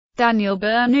Daniel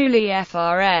Bernoulli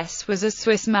FRS was a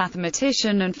Swiss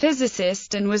mathematician and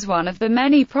physicist and was one of the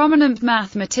many prominent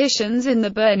mathematicians in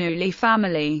the Bernoulli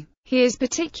family. He is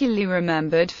particularly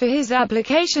remembered for his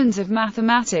applications of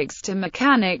mathematics to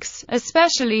mechanics,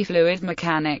 especially fluid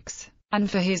mechanics, and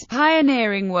for his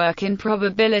pioneering work in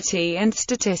probability and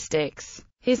statistics.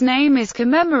 His name is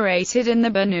commemorated in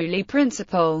the Bernoulli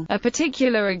principle, a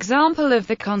particular example of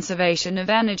the conservation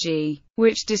of energy,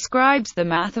 which describes the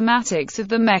mathematics of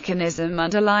the mechanism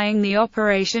underlying the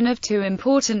operation of two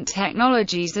important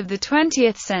technologies of the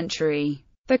 20th century,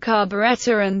 the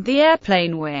carburetor and the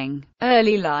airplane wing.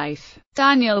 Early life.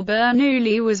 Daniel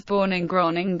Bernoulli was born in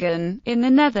Groningen, in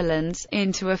the Netherlands,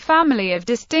 into a family of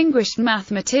distinguished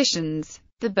mathematicians.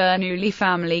 The Bernoulli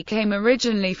family came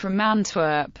originally from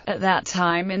Antwerp, at that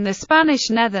time in the Spanish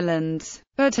Netherlands,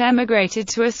 but emigrated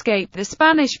to escape the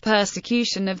Spanish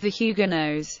persecution of the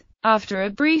Huguenots. After a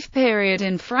brief period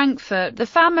in Frankfurt, the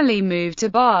family moved to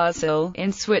Basel,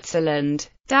 in Switzerland.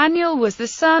 Daniel was the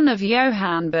son of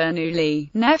Johann Bernoulli,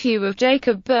 nephew of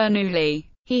Jakob Bernoulli.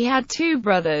 He had two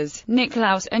brothers,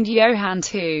 Niklaus and Johann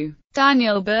II.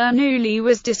 Daniel Bernoulli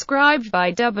was described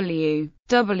by W.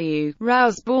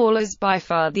 Rousball as by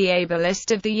far the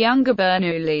ablest of the younger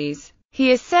Bernoullis.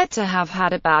 He is said to have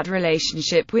had a bad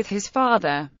relationship with his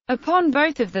father. Upon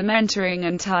both of them entering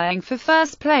and tying for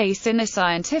first place in a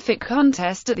scientific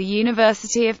contest at the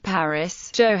University of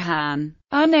Paris, Johann,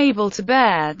 unable to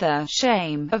bear the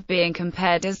shame of being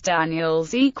compared as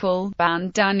Daniel's equal,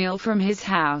 banned Daniel from his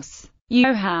house.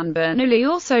 Johann Bernoulli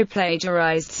also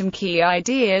plagiarized some key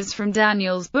ideas from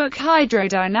Daniel's book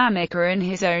Hydrodynamica in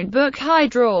his own book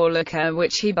Hydraulica,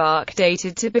 which he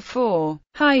backdated to before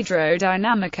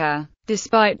Hydrodynamica.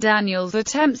 Despite Daniel's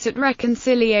attempts at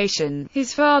reconciliation,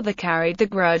 his father carried the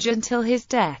grudge until his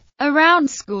death. Around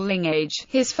schooling age,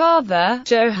 his father,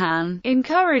 Johann,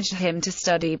 encouraged him to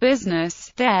study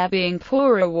business, there being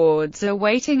poor rewards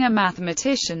awaiting a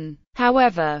mathematician.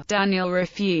 However, Daniel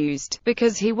refused,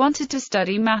 because he wanted to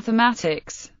study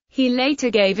mathematics. He later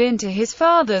gave in to his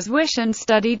father's wish and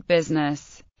studied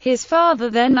business. His father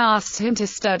then asked him to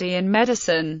study in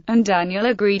medicine, and Daniel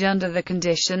agreed under the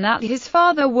condition that his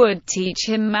father would teach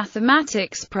him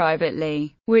mathematics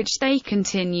privately, which they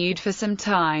continued for some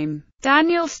time.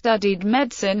 Daniel studied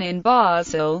medicine in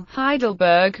Basel,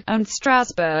 Heidelberg, and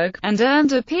Strasbourg, and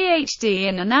earned a PhD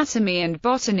in anatomy and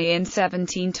botany in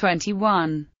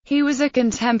 1721. He was a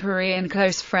contemporary and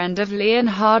close friend of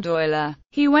Leonhard Euler.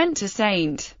 He went to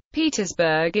St.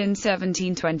 Petersburg in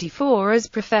 1724 as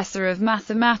professor of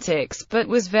mathematics, but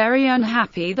was very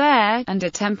unhappy there, and a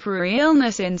temporary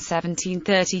illness in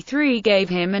 1733 gave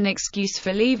him an excuse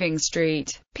for leaving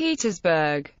St.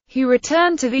 Petersburg. He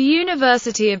returned to the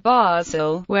University of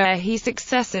Basel, where he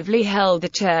successively held the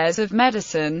chairs of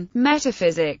medicine,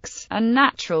 metaphysics, and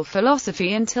natural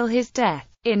philosophy until his death.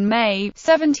 In May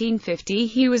 1750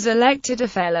 he was elected a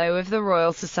Fellow of the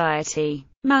Royal Society.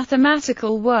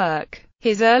 Mathematical work.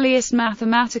 His earliest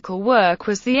mathematical work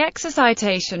was the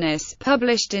Excitationis,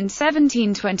 published in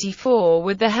 1724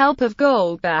 with the help of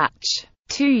Goldbach.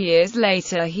 2 years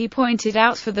later he pointed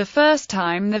out for the first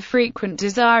time the frequent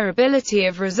desirability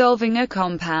of resolving a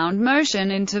compound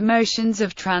motion into motions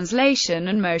of translation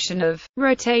and motion of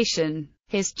rotation.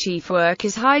 His chief work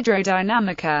is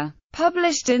Hydrodynamica.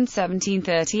 Published in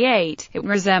 1738, it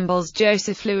resembles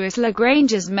Joseph Louis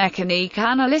Lagrange's Mécanique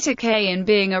analytique in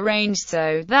being arranged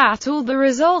so that all the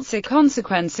results are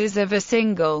consequences of a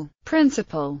single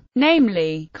principle,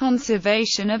 namely,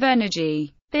 conservation of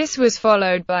energy. This was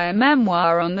followed by a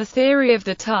memoir on the theory of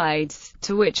the tides,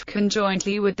 to which,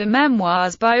 conjointly with the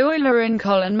memoirs by Euler and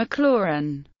Colin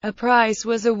Maclaurin, a prize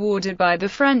was awarded by the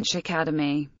French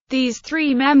Academy. These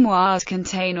three memoirs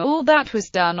contain all that was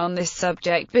done on this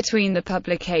subject between the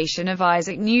publication of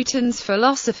Isaac Newton's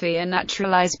Philosophiae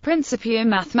Naturalis Principia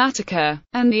Mathematica,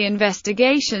 and the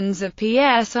investigations of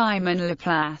Pierre Simon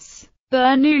Laplace.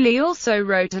 Bernoulli also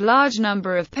wrote a large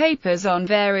number of papers on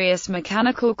various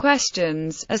mechanical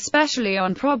questions, especially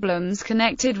on problems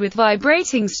connected with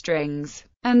vibrating strings,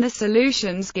 and the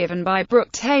solutions given by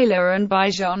Brooke-Taylor and by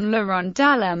Jean-Laurent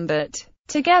d'Alembert.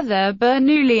 Together,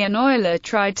 Bernoulli and Euler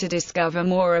tried to discover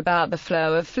more about the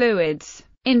flow of fluids.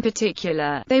 In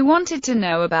particular, they wanted to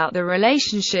know about the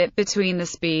relationship between the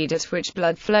speed at which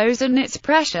blood flows and its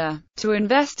pressure. To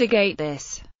investigate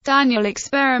this, Daniel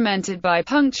experimented by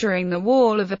puncturing the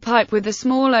wall of a pipe with a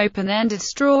small open-ended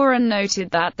straw and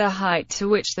noted that the height to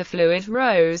which the fluid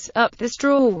rose up the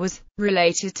straw was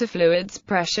related to fluid's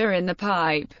pressure in the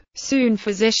pipe. Soon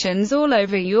physicians all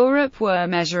over Europe were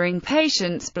measuring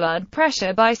patients' blood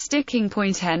pressure by sticking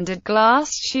point-ended glass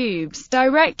tubes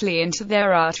directly into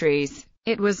their arteries.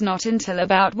 It was not until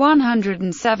about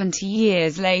 170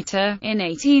 years later, in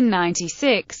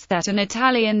 1896, that an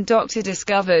Italian doctor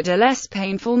discovered a less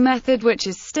painful method which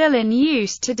is still in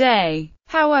use today.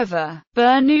 However,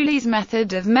 Bernoulli's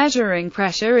method of measuring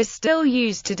pressure is still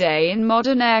used today in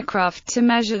modern aircraft to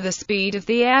measure the speed of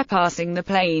the air passing the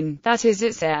plane, that is,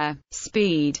 its air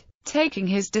speed. Taking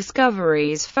his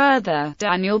discoveries further,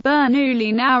 Daniel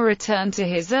Bernoulli now returned to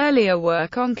his earlier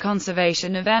work on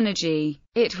conservation of energy.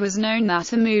 It was known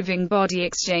that a moving body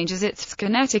exchanges its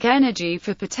kinetic energy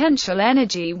for potential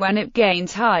energy when it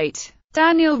gains height.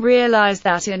 Daniel realized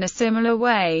that in a similar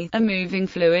way, a moving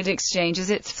fluid exchanges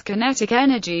its kinetic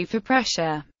energy for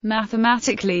pressure.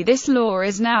 Mathematically, this law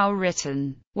is now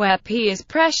written, where P is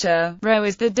pressure, ρ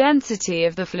is the density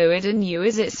of the fluid and U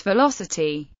is its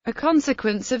velocity. A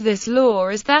consequence of this law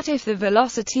is that if the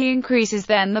velocity increases,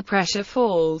 then the pressure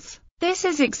falls. This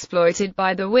is exploited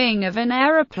by the wing of an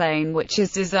aeroplane, which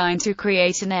is designed to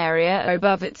create an area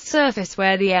above its surface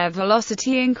where the air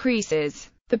velocity increases.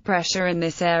 The pressure in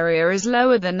this area is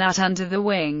lower than that under the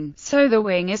wing, so the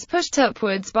wing is pushed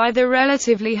upwards by the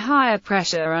relatively higher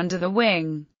pressure under the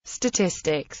wing.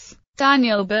 Statistics.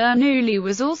 Daniel Bernoulli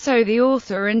was also the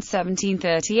author in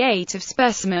 1738 of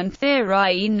Specimen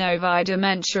Theoriae Novae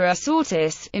Dimensia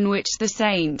Sortis, in which the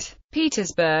St.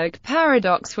 Petersburg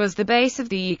paradox was the base of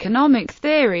the economic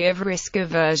theory of risk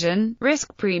aversion,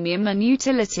 risk premium and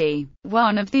utility.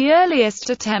 One of the earliest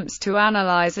attempts to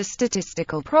analyze a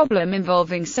statistical problem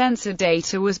involving sensor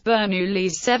data was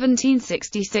Bernoulli's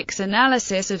 1766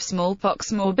 analysis of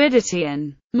smallpox morbidity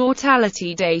and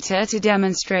mortality data to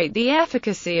demonstrate the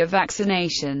efficacy of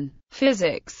vaccination.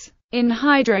 Physics. In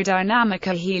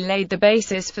hydrodynamica he laid the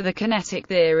basis for the kinetic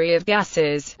theory of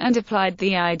gases, and applied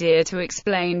the idea to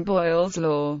explain Boyle's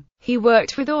law. He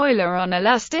worked with Euler on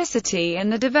elasticity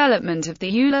and the development of the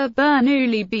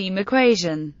Euler-Bernoulli beam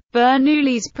equation.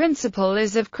 Bernoulli's principle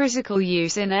is of critical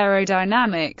use in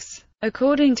aerodynamics.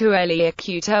 According to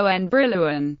Elie-Couteau and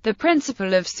Brillouin, the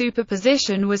principle of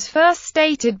superposition was first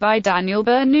stated by Daniel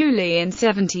Bernoulli in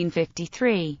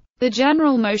 1753. The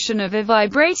general motion of a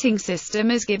vibrating system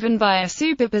is given by a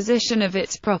superposition of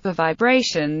its proper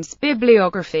vibrations.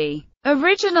 Bibliography.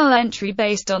 Original entry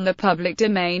based on the public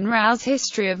domain Rouse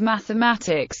History of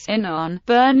Mathematics, in on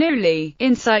Bernoulli,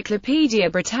 Encyclopaedia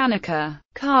Britannica.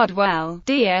 Cardwell,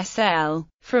 DSL.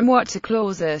 From What to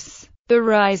Clausus. The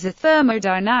Rise of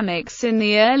Thermodynamics in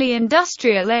the Early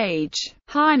Industrial Age.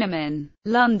 Heinemann,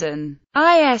 London.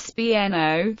 ISBN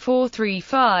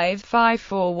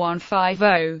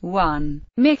 0-435-54150-1.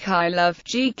 Mikhailov,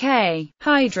 G.K.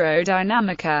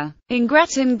 Hydrodynamica.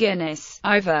 Ingretton Guinness,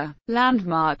 Ivor.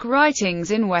 Landmark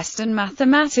Writings in Western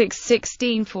Mathematics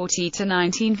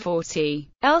 1640–1940.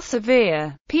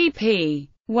 Elsevier. pp.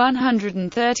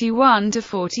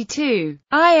 131–42.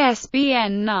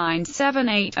 ISBN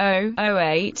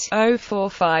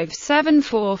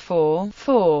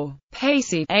 9780080457444-4.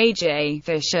 Pacey, A.J.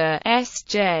 Fisher,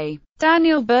 S.J.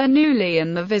 Daniel Bernoulli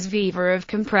and the vis viva of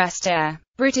compressed air.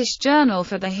 British Journal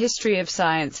for the History of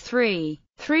Science 3.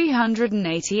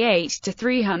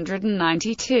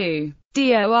 388–392.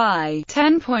 DOI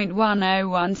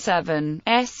 10.1017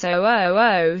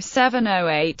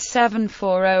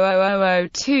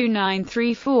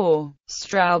 S000708740002934.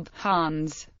 Straub,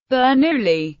 Hans.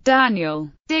 Bernoulli, Daniel.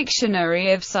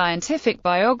 Dictionary of Scientific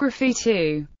Biography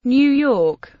 2. New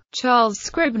York. Charles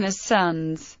Scribner's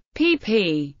Sons.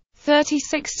 pp.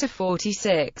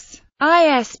 36–46.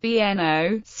 ISBN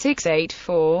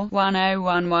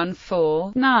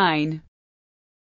 0-684-10114-9.